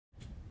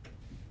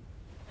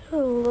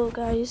Hello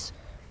guys,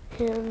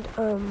 and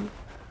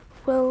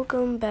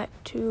welcome back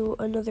to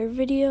another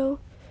video.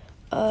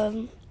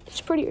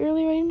 It's pretty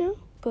early right now,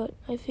 but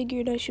I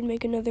figured I should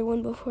make another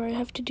one before I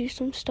have to do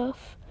some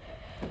stuff.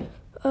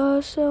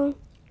 So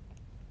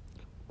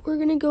we're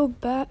gonna go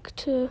back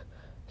to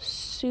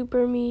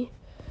Super Me.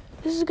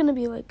 This is gonna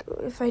be like,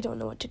 if I don't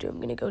know what to do, I'm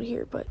gonna go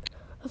here, but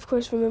of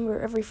course remember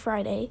every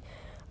Friday,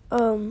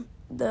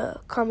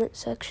 the comment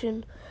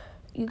section,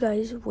 you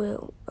guys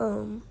will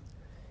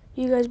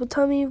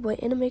tell me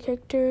what anime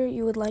character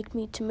you would like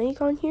me to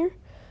make on here,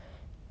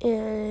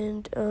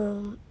 and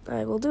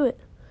I will do it.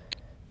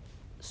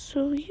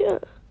 So yeah,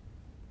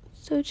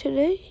 so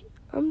today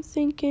I'm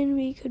thinking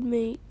we could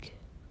make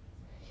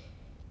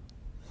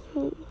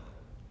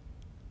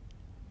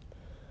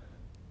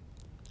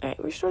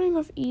Alright, we're starting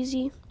off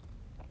easy.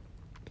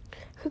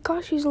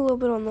 Kakashi's a little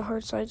bit on the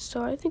hard side,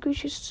 so I think we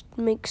should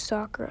make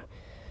Sakura.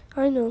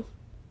 I know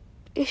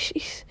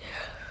she's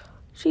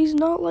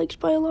not liked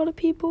by a lot of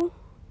people,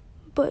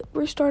 but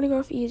we're starting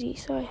off easy,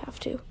 so I have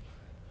to.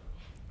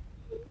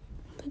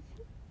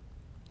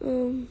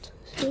 So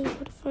I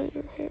gotta find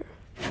her hair.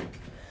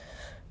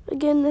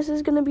 Again, this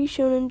is gonna be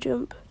Shonen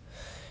Jump.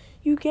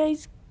 You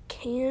guys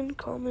can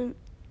comment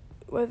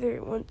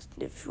whether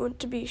if you want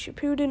to be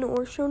Shippuden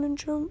or Shonen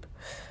Jump.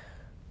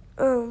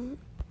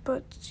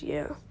 But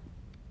yeah.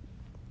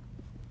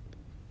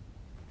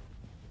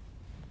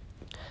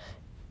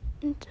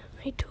 And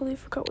I totally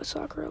forgot what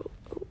Sakura.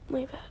 Oh,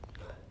 my bad.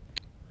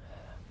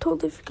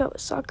 Totally forgot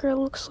what Sakura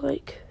looks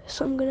like,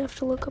 so I'm gonna have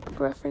to look up a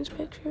reference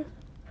picture.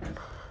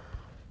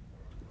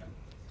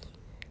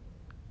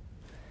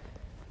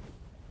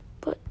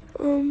 But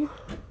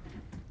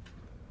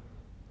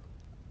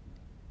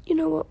you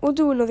know what? We'll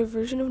do another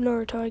version of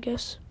Naruto, I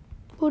guess.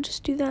 We'll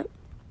just do that.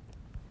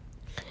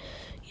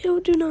 Yeah,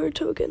 we'll do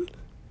Naruto again.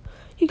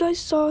 You guys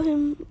saw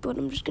him, but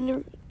I'm just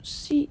gonna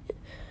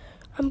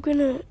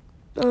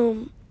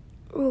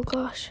oh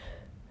gosh,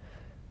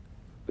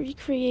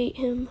 recreate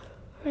him,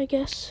 I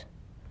guess,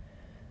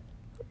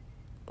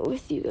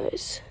 with you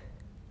guys.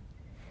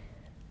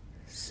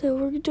 So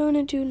we're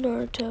gonna do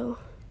Naruto.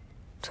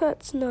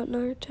 That's not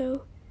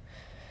Naruto.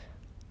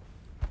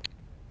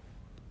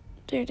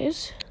 There it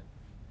is.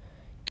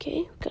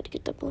 Okay, gotta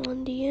get the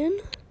blondie in.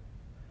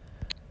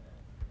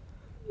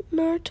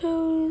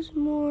 Naruto's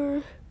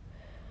more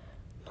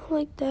not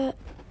like that.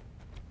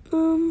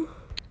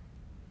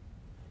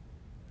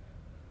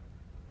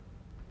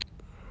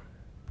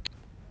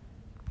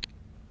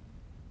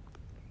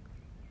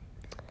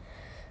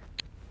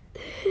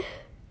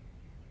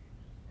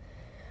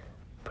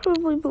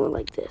 Probably more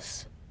like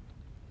this.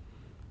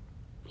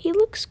 He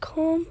looks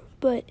calm,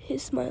 but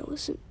his smile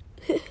isn't.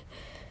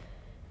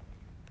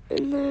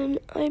 And then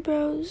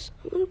eyebrows,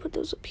 I'm gonna put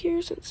those up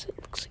here since it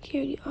looks like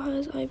he already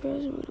has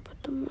eyebrows. I'm gonna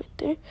put them right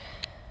there.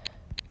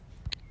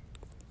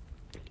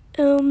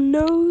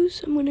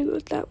 Nose, I'm gonna go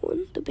with that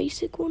one, the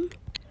basic one.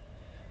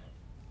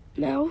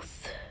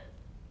 Mouth.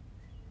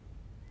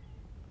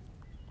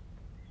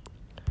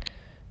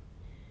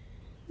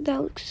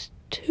 That looks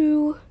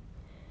too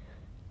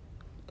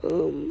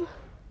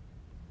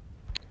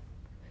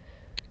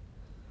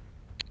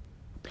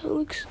that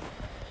looks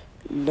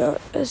not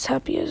as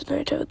happy as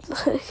Naruto.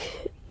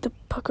 Like the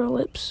pucker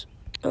lips.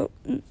 Oh,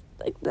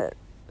 like that.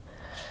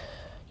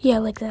 Yeah,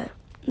 like that.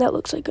 That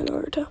looks like a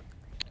Naruto.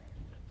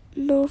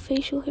 No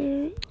facial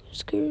hair,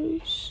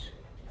 whiskers.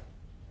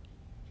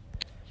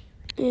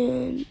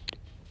 And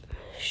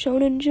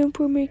Shonen Jump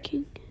we're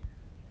making.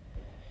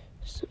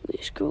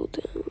 Somebody scroll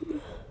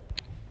down.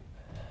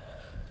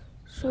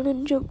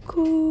 Shonen Jump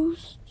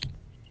clothes.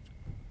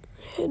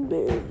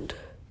 Headband.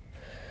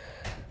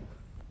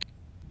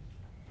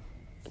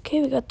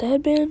 Okay, we got the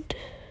headband.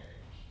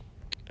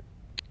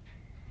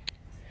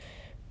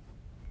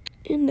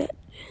 And that.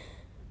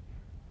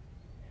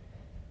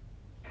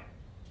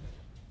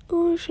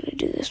 Or should I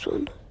do this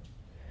one?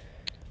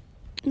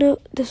 No,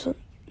 this one.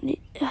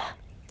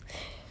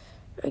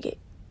 Okay.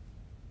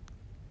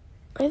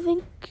 I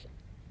think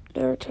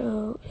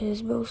Naruto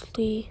is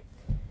mostly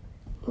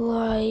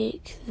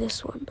like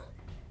this one.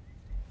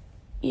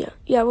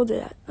 Yeah, we'll do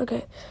that.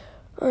 Okay.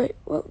 Alright,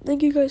 well,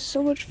 thank you guys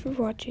so much for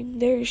watching.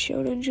 There is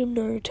Shonen Jump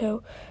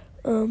Naruto.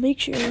 Make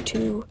sure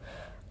to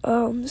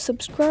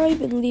subscribe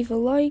and leave a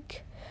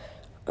like.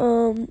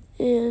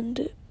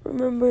 And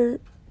remember,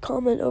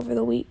 comment over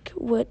the week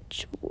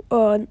which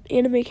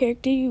anime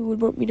character you would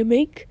want me to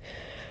make.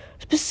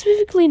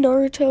 Specifically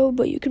Naruto,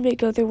 but you can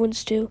make other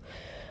ones too.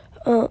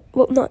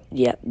 Well, not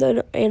yet,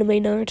 the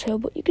anime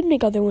Naruto, but you can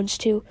make other ones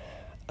too.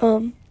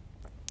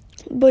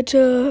 But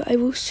I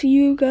will see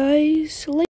you guys later.